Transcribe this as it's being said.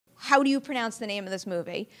how do you pronounce the name of this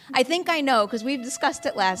movie? I think I know because we've discussed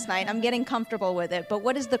it last night. I'm getting comfortable with it, but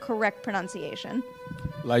what is the correct pronunciation?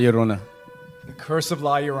 La Llorona. The Curse of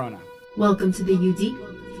La Llorona. Welcome to the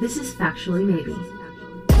UD. This is Factually Maybe.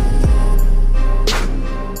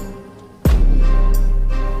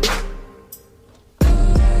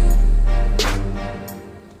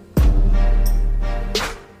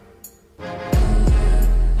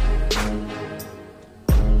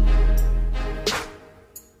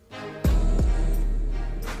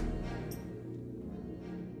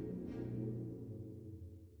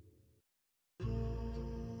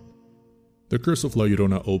 The Curse of La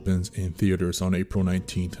Llorona opens in theaters on April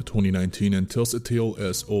 19, 2019 and tells a tale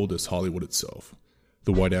as old as Hollywood itself.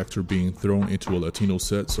 The white actor being thrown into a Latino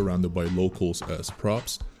set surrounded by locals as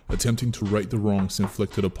props, attempting to right the wrongs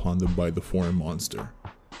inflicted upon them by the foreign monster.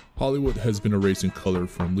 Hollywood has been erasing color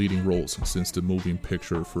from leading roles since the moving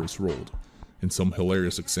picture first rolled. In some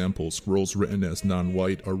hilarious examples, roles written as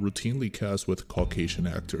non-white are routinely cast with Caucasian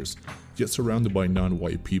actors, yet surrounded by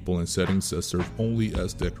non-white people in settings that serve only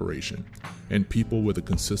as decoration, and people with a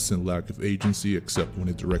consistent lack of agency except when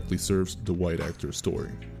it directly serves the white actor's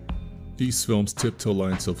story. These films tiptoe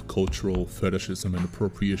lines of cultural fetishism and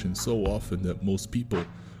appropriation so often that most people,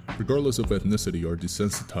 regardless of ethnicity, are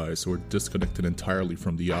desensitized or disconnected entirely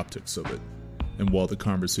from the optics of it. And while the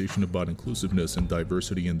conversation about inclusiveness and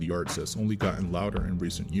diversity in the arts has only gotten louder in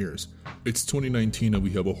recent years, it's 2019 and we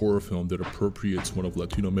have a horror film that appropriates one of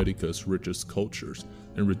Latino America's richest cultures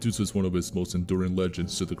and reduces one of its most enduring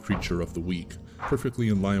legends to the creature of the week, perfectly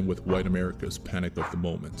in line with white America's panic of the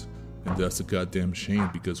moment. And that's a goddamn shame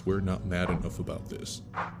because we're not mad enough about this.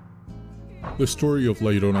 The story of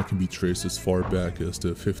La Llorona can be traced as far back as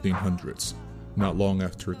the 1500s, not long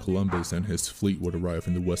after Columbus and his fleet would arrive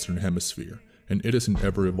in the Western Hemisphere. And it is an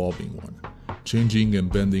ever-evolving one, changing and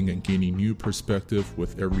bending and gaining new perspective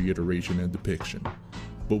with every iteration and depiction.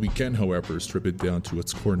 But we can, however, strip it down to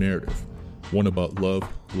its core narrative, one about love,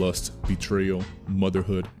 lust, betrayal,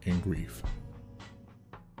 motherhood, and grief.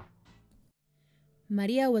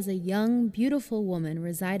 Maria was a young, beautiful woman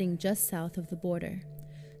residing just south of the border.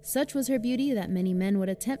 Such was her beauty that many men would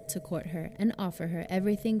attempt to court her and offer her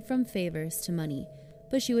everything from favors to money,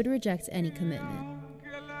 but she would reject any commitment.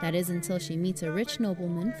 That is until she meets a rich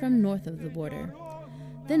nobleman from north of the border.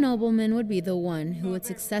 The nobleman would be the one who would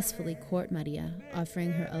successfully court Maria,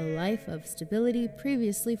 offering her a life of stability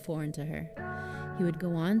previously foreign to her. He would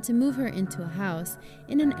go on to move her into a house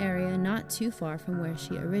in an area not too far from where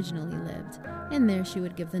she originally lived, and there she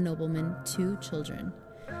would give the nobleman 2 children.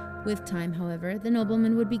 With time, however, the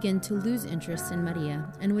nobleman would begin to lose interest in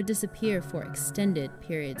Maria and would disappear for extended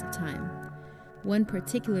periods of time. One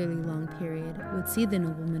particularly long period would see the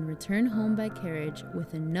nobleman return home by carriage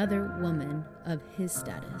with another woman of his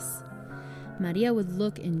status. Maria would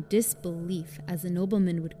look in disbelief as the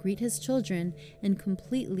nobleman would greet his children and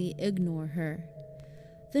completely ignore her.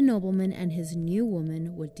 The nobleman and his new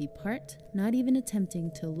woman would depart, not even attempting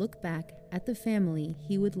to look back at the family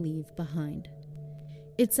he would leave behind.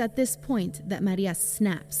 It's at this point that Maria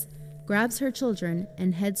snaps, grabs her children,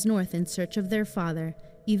 and heads north in search of their father,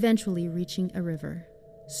 eventually reaching a river.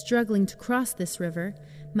 Struggling to cross this river,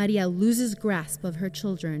 Maria loses grasp of her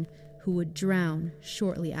children, who would drown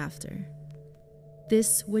shortly after.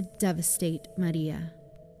 This would devastate Maria.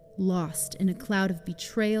 Lost in a cloud of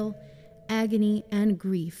betrayal, agony, and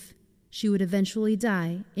grief, she would eventually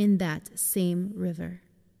die in that same river.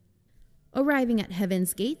 Arriving at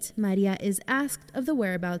Heaven's Gate, Maria is asked of the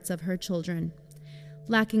whereabouts of her children.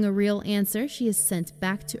 Lacking a real answer, she is sent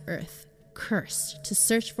back to Earth, cursed to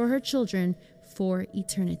search for her children for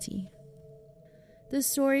eternity. The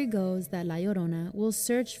story goes that La Llorona will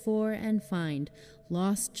search for and find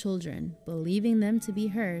lost children, believing them to be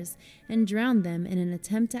hers, and drown them in an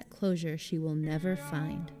attempt at closure she will never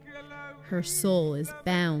find. Her soul is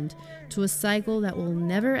bound to a cycle that will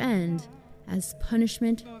never end as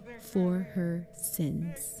punishment for her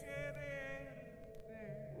sins.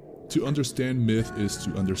 To understand myth is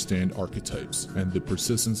to understand archetypes and the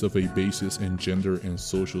persistence of a basis in gender and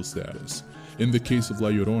social status. In the case of La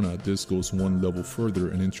Llorona, this goes one level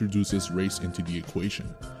further and introduces race into the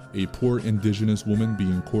equation. A poor indigenous woman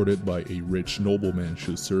being courted by a rich nobleman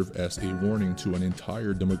should serve as a warning to an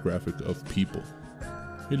entire demographic of people.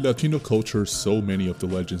 In Latino culture, so many of the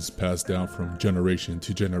legends passed down from generation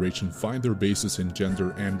to generation find their basis in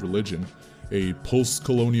gender and religion. A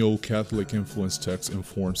post-colonial Catholic-influenced text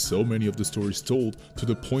informs so many of the stories told to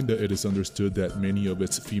the point that it is understood that many of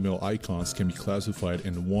its female icons can be classified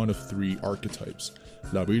in one of 3 archetypes: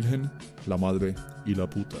 La Virgen, La Madre, y La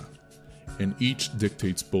Puta. and each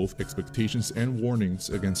dictates both expectations and warnings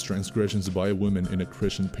against transgressions by women in a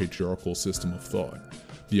Christian patriarchal system of thought.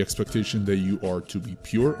 The expectation that you are to be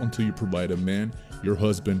pure until you provide a man, your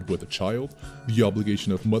husband, with a child, the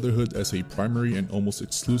obligation of motherhood as a primary and almost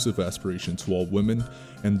exclusive aspiration to all women,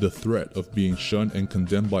 and the threat of being shunned and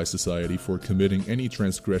condemned by society for committing any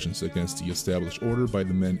transgressions against the established order by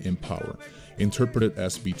the men in power, interpreted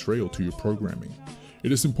as betrayal to your programming.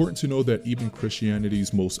 It is important to know that even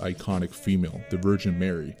Christianity's most iconic female, the Virgin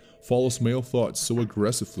Mary, follows male thought so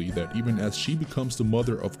aggressively that even as she becomes the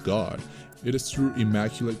mother of God, it is through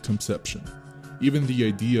immaculate conception. Even the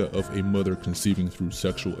idea of a mother conceiving through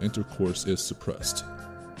sexual intercourse is suppressed.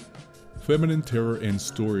 Feminine terror in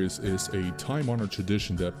stories is a time-honored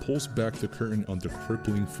tradition that pulls back the curtain on the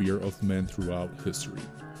crippling fear of men throughout history.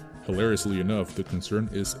 Hilariously enough, the concern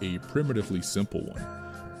is a primitively simple one.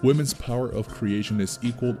 Women's power of creation is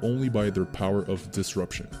equaled only by their power of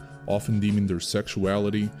disruption, often deeming their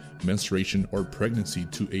sexuality, menstruation, or pregnancy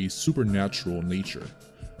to a supernatural nature.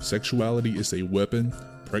 Sexuality is a weapon,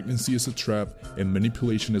 pregnancy is a trap, and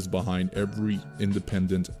manipulation is behind every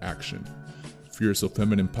independent action. Fears of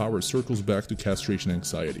feminine power circles back to castration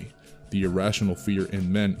anxiety, the irrational fear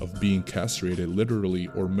in men of being castrated literally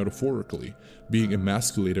or metaphorically, being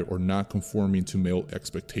emasculated or not conforming to male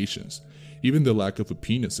expectations. Even the lack of a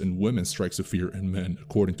penis in women strikes a fear in men,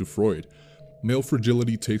 according to Freud. Male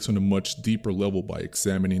fragility takes on a much deeper level by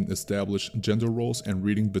examining established gender roles and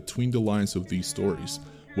reading between the lines of these stories,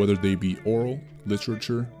 whether they be oral,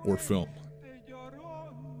 literature, or film.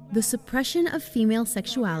 The suppression of female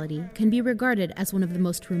sexuality can be regarded as one of the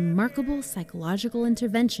most remarkable psychological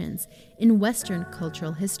interventions in Western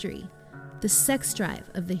cultural history. The sex drive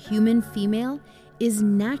of the human female is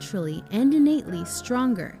naturally and innately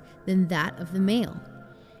stronger than that of the male,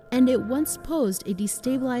 and it once posed a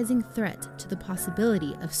destabilizing threat to the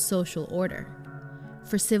possibility of social order.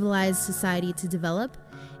 For civilized society to develop,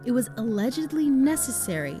 it was allegedly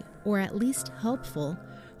necessary, or at least helpful,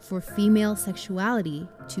 for female sexuality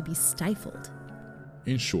to be stifled.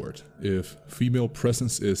 In short, if female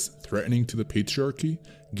presence is threatening to the patriarchy,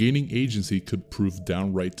 gaining agency could prove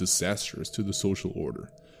downright disastrous to the social order.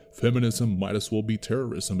 Feminism might as well be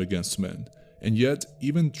terrorism against men, and yet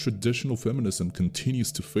even traditional feminism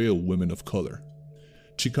continues to fail women of color.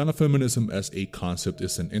 Chicana feminism as a concept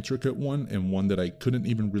is an intricate one, and one that I couldn't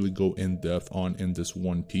even really go in depth on in this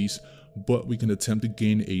one piece, but we can attempt to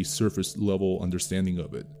gain a surface level understanding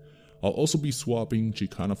of it. I'll also be swapping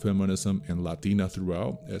Chicana feminism and Latina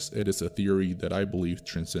throughout, as it is a theory that I believe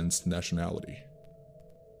transcends nationality.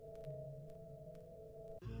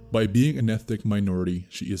 By being an ethnic minority,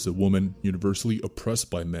 she is a woman universally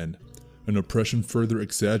oppressed by men, an oppression further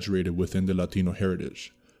exaggerated within the Latino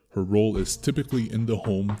heritage. Her role is typically in the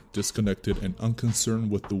home, disconnected and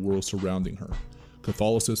unconcerned with the world surrounding her.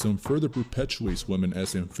 Catholicism further perpetuates women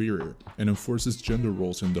as inferior and enforces gender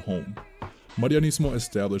roles in the home. Marianismo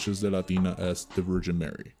establishes the Latina as the Virgin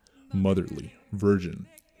Mary, motherly, virgin,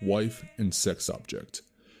 wife, and sex object.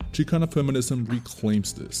 Chicana feminism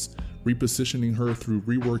reclaims this, repositioning her through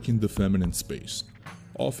reworking the feminine space.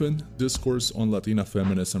 Often, discourse on Latina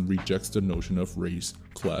feminism rejects the notion of race,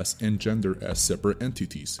 class, and gender as separate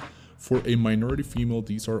entities. For a minority female,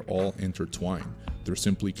 these are all intertwined. There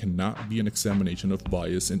simply cannot be an examination of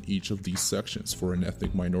bias in each of these sections for an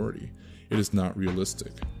ethnic minority. It is not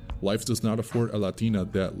realistic. Life does not afford a Latina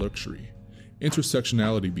that luxury.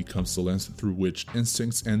 Intersectionality becomes the lens through which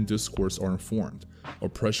instincts and discourse are informed.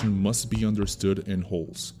 Oppression must be understood in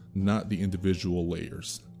wholes, not the individual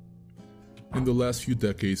layers. In the last few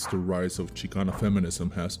decades, the rise of Chicana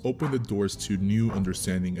feminism has opened the doors to new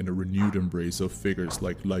understanding and a renewed embrace of figures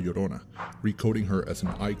like La Llorona, recoding her as an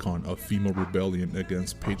icon of female rebellion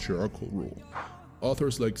against patriarchal rule.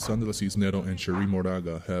 Authors like Sandra Cisnero and Cherie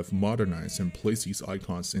Moraga have modernized and placed these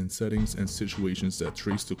icons in settings and situations that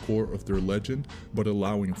trace the core of their legend, but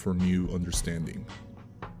allowing for new understanding.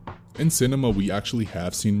 In cinema, we actually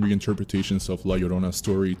have seen reinterpretations of La Llorona's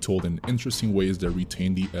story told in interesting ways that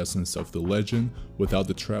retain the essence of the legend without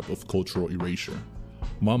the trap of cultural erasure.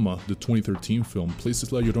 Mama, the 2013 film,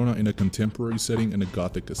 places La Llorona in a contemporary setting and a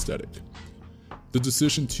gothic aesthetic. The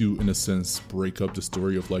decision to, in a sense, break up the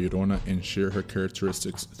story of La Llorona and share her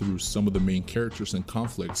characteristics through some of the main characters and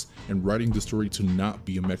conflicts, and writing the story to not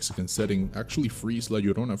be a Mexican setting, actually frees La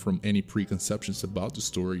Llorona from any preconceptions about the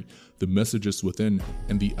story, the messages within,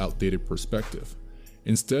 and the outdated perspective.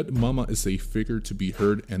 Instead, Mama is a figure to be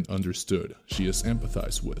heard and understood, she is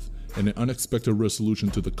empathized with, and an unexpected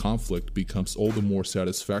resolution to the conflict becomes all the more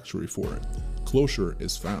satisfactory for it. Closure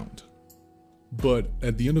is found. But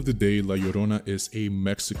at the end of the day, La Llorona is a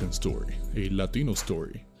Mexican story, a Latino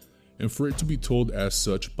story. and for it to be told as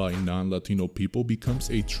such by non-Latino people becomes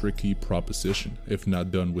a tricky proposition if not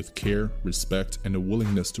done with care, respect, and a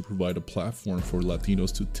willingness to provide a platform for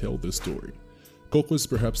Latinos to tell this story. Coco is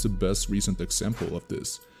perhaps the best recent example of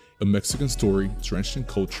this. A Mexican story drenched in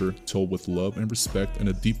culture, told with love and respect and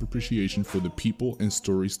a deep appreciation for the people and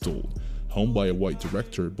stories told, helmed by a white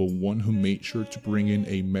director but one who made sure to bring in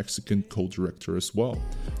a Mexican co-director as well.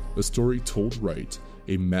 A story told right,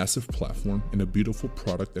 a massive platform, and a beautiful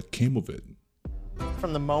product that came of it.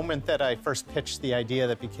 From the moment that I first pitched the idea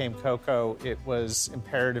that became Coco, it was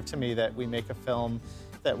imperative to me that we make a film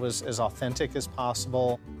that was as authentic as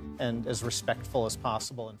possible and as respectful as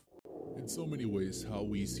possible. In so many ways, how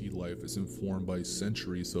we see life is informed by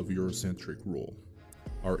centuries of Eurocentric rule.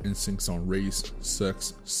 Our instincts on race,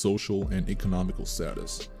 sex, social, and economical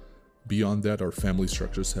status. Beyond that, our family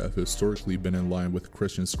structures have historically been in line with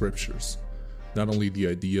Christian scriptures. Not only the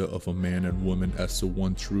idea of a man and woman as the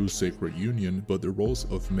one true sacred union, but the roles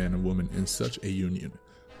of man and woman in such a union,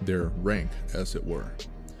 their rank, as it were.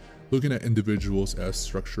 Looking at individuals as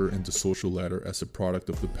structure in the social ladder as a product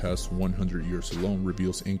of the past 100 years alone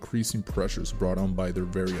reveals increasing pressures brought on by their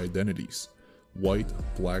very identities. White,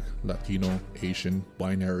 black, Latino, Asian,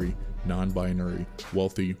 binary, non-binary,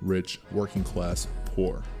 wealthy, rich, working class,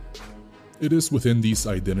 poor. It is within these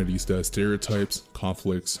identities that stereotypes,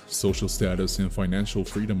 conflicts, social status, and financial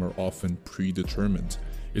freedom are often predetermined.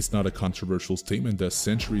 It's not a controversial statement that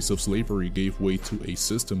centuries of slavery gave way to a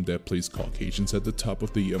system that placed Caucasians at the top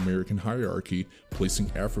of the American hierarchy,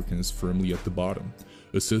 placing Africans firmly at the bottom.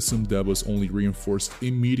 A system that was only reinforced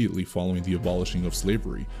immediately following the abolishing of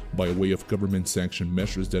slavery by way of government-sanctioned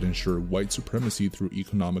measures that ensure white supremacy through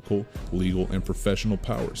economical, legal, and professional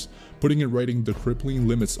powers, putting in writing the crippling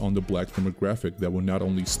limits on the black demographic that will not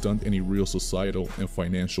only stunt any real societal and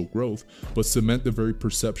financial growth, but cement the very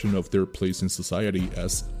perception of their place in society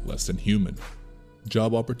as less than human.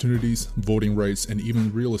 Job opportunities, voting rights, and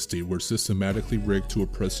even real estate were systematically rigged to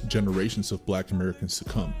oppress generations of black Americans to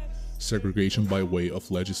come. Segregation by way of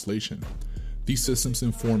legislation. These systems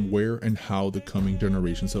inform where and how the coming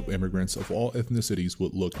generations of immigrants of all ethnicities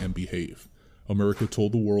would look and behave. America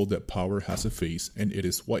told the world that power has a face and it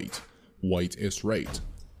is white. White is right.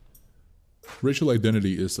 Racial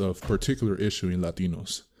identity is of particular issue in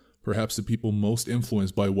Latinos. Perhaps the people most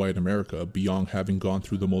influenced by white America, beyond having gone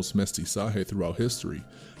through the most mestizaje throughout history,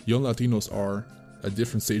 young Latinos are, at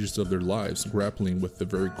different stages of their lives, grappling with the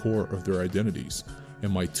very core of their identities.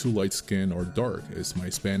 Am I too light skinned or dark? Is my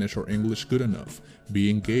Spanish or English good enough?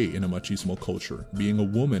 Being gay in a machismo culture, being a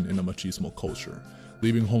woman in a machismo culture,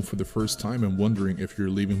 leaving home for the first time and wondering if you're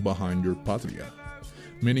leaving behind your patria.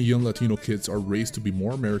 Many young Latino kids are raised to be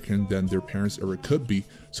more American than their parents ever could be,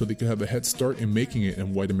 so they could have a head start in making it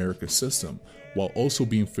in white America's system, while also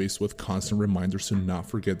being faced with constant reminders to not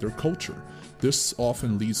forget their culture. This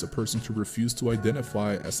often leads a person to refuse to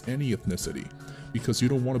identify as any ethnicity, because you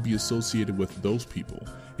don't want to be associated with those people.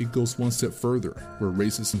 It goes one step further, where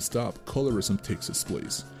racism stops, colorism takes its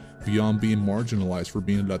place. Beyond being marginalized for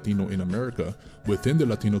being Latino in America, within the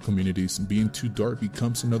Latino communities, being too dark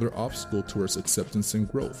becomes another obstacle towards acceptance and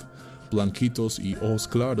growth. Blanquitos y ojos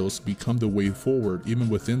claros become the way forward even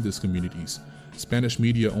within these communities. Spanish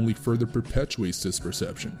media only further perpetuates this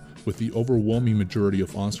perception, with the overwhelming majority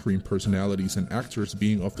of on-screen personalities and actors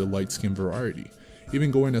being of the light-skinned variety,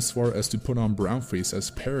 even going as far as to put on brownface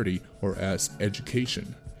as parody or as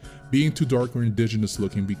education. Being too dark or indigenous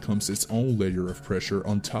looking becomes its own layer of pressure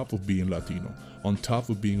on top of being Latino, on top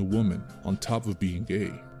of being a woman, on top of being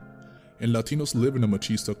gay. And Latinos live in a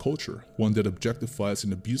machista culture, one that objectifies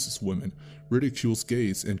and abuses women, ridicules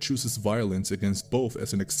gays, and chooses violence against both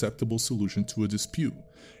as an acceptable solution to a dispute.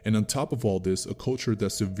 And on top of all this, a culture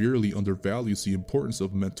that severely undervalues the importance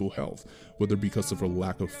of mental health, whether because of a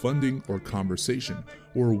lack of funding or conversation,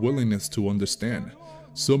 or a willingness to understand.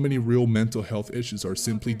 So many real mental health issues are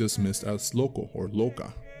simply dismissed as loco or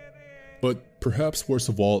loca. But perhaps worst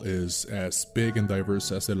of all is, as big and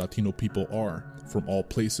diverse as the Latino people are, from all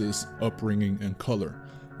places, upbringing, and color,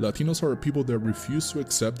 Latinos are a people that refuse to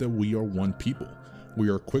accept that we are one people. We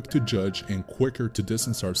are quick to judge and quicker to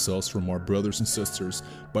distance ourselves from our brothers and sisters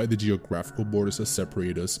by the geographical borders that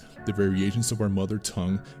separate us, the variations of our mother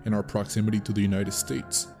tongue, and our proximity to the United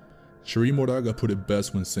States. Cherie Moraga put it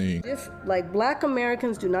best when saying, Black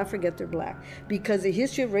Americans do not forget they're black, because the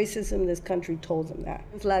history of racism in this country told them that.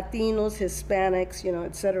 Latinos, Hispanics,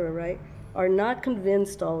 etc., right, are not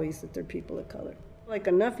convinced always that they're people of color. Like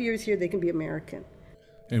enough years here, they can be American.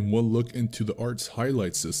 And one look into the arts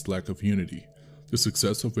highlights this lack of unity. The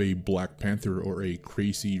success of a Black Panther or a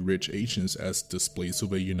Crazy Rich Asians as displays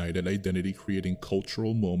of a united identity creating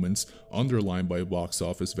cultural moments underlined by box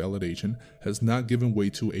office validation has not given way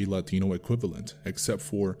to a Latino equivalent, except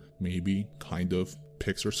for maybe, kind of,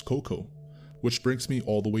 Pixar's Coco. Which brings me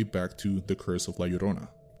all the way back to The Curse of La Llorona.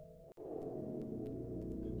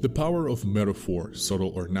 The power of metaphor,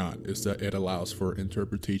 subtle or not, is that it allows for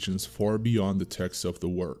interpretations far beyond the text of the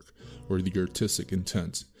work, or the artistic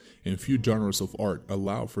intent, and few genres of art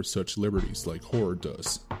allow for such liberties like horror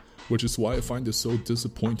does. Which is why I find it so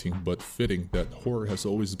disappointing but fitting that horror has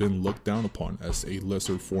always been looked down upon as a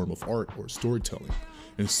lesser form of art or storytelling,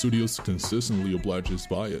 and studios consistently oblige this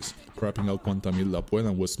bias, crapping out cuanta mil la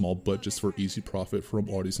puedan with small budgets for easy profit from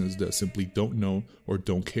audiences that simply don't know or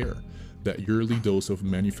don't care. That yearly dose of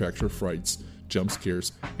manufactured frights, jump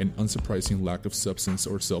scares, and unsurprising lack of substance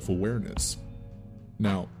or self-awareness.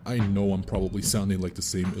 Now, I know I'm probably sounding like the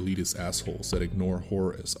same elitist assholes that ignore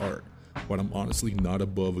horror as art, but I'm honestly not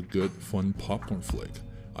above a good, fun popcorn flick.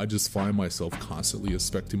 I just find myself constantly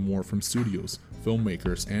expecting more from studios,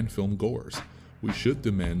 filmmakers, and film goers. We should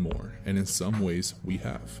demand more, and in some ways, we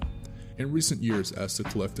have. In recent years, as the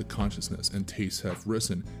collective consciousness and tastes have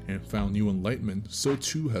risen and found new enlightenment, so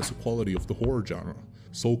too has the quality of the horror genre.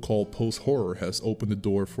 So-called post-horror has opened the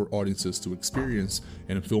door for audiences to experience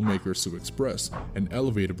and filmmakers to express an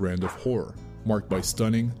elevated brand of horror, marked by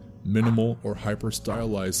stunning, minimal, or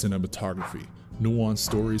hyper-stylized cinematography, nuanced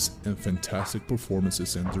stories, and fantastic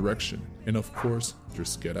performances and direction. And of course,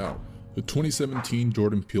 there's Get Out, the 2017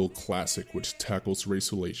 Jordan Peele classic which tackles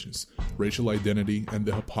race relations, racial identity, and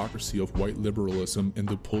the hypocrisy of white liberalism in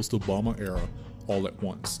the post-Obama era all at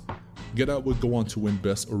once. Get Out would go on to win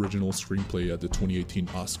Best Original Screenplay at the 2018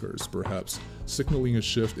 Oscars, perhaps signaling a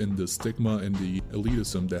shift in the stigma and the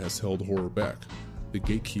elitism that has held horror back. The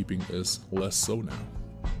gatekeeping is less so now.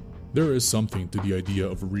 There is something to the idea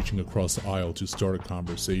of reaching across the aisle to start a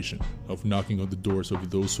conversation, of knocking on the doors of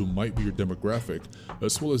those who might be your demographic,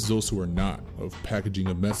 as well as those who are not, of packaging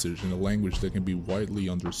a message in a language that can be widely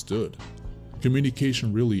understood.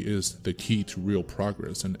 Communication really is the key to real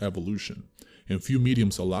progress and evolution, and few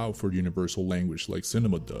mediums allow for universal language like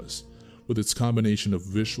cinema does. With its combination of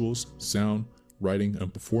visuals, sound, writing,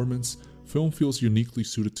 and performance, film feels uniquely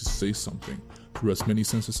suited to say something, through as many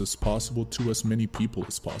senses as possible to as many people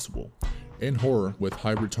as possible. And horror, with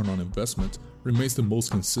high return on investment, remains the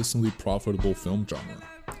most consistently profitable film genre.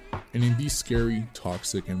 And in these scary,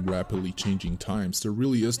 toxic, and rapidly changing times, there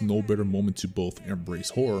really is no better moment to both embrace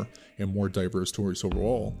horror and more diverse stories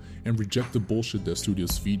overall, and reject the bullshit that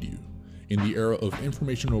studios feed you. In the era of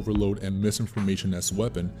information overload and misinformation as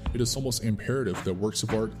weapon, it is almost imperative that works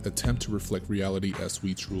of art attempt to reflect reality as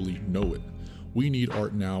we truly know it. We need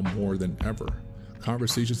art now more than ever.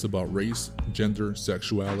 Conversations about race, gender,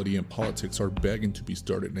 sexuality, and politics are begging to be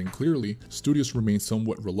started, and clearly, studios remain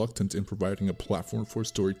somewhat reluctant in providing a platform for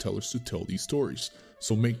storytellers to tell these stories.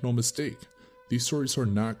 So make no mistake, these stories are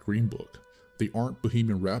not Green Book, they aren't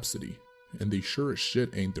Bohemian Rhapsody, and they sure as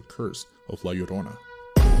shit ain't The Curse of La Llorona.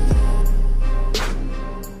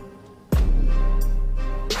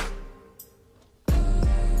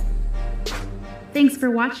 Thanks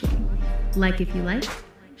for watching. Like if you like,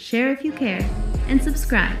 share if you care, and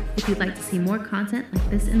subscribe if you'd like to see more content like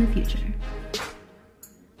this in the future.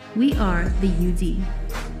 We are the UD,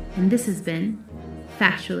 and this has been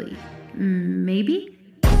Factually Maybe?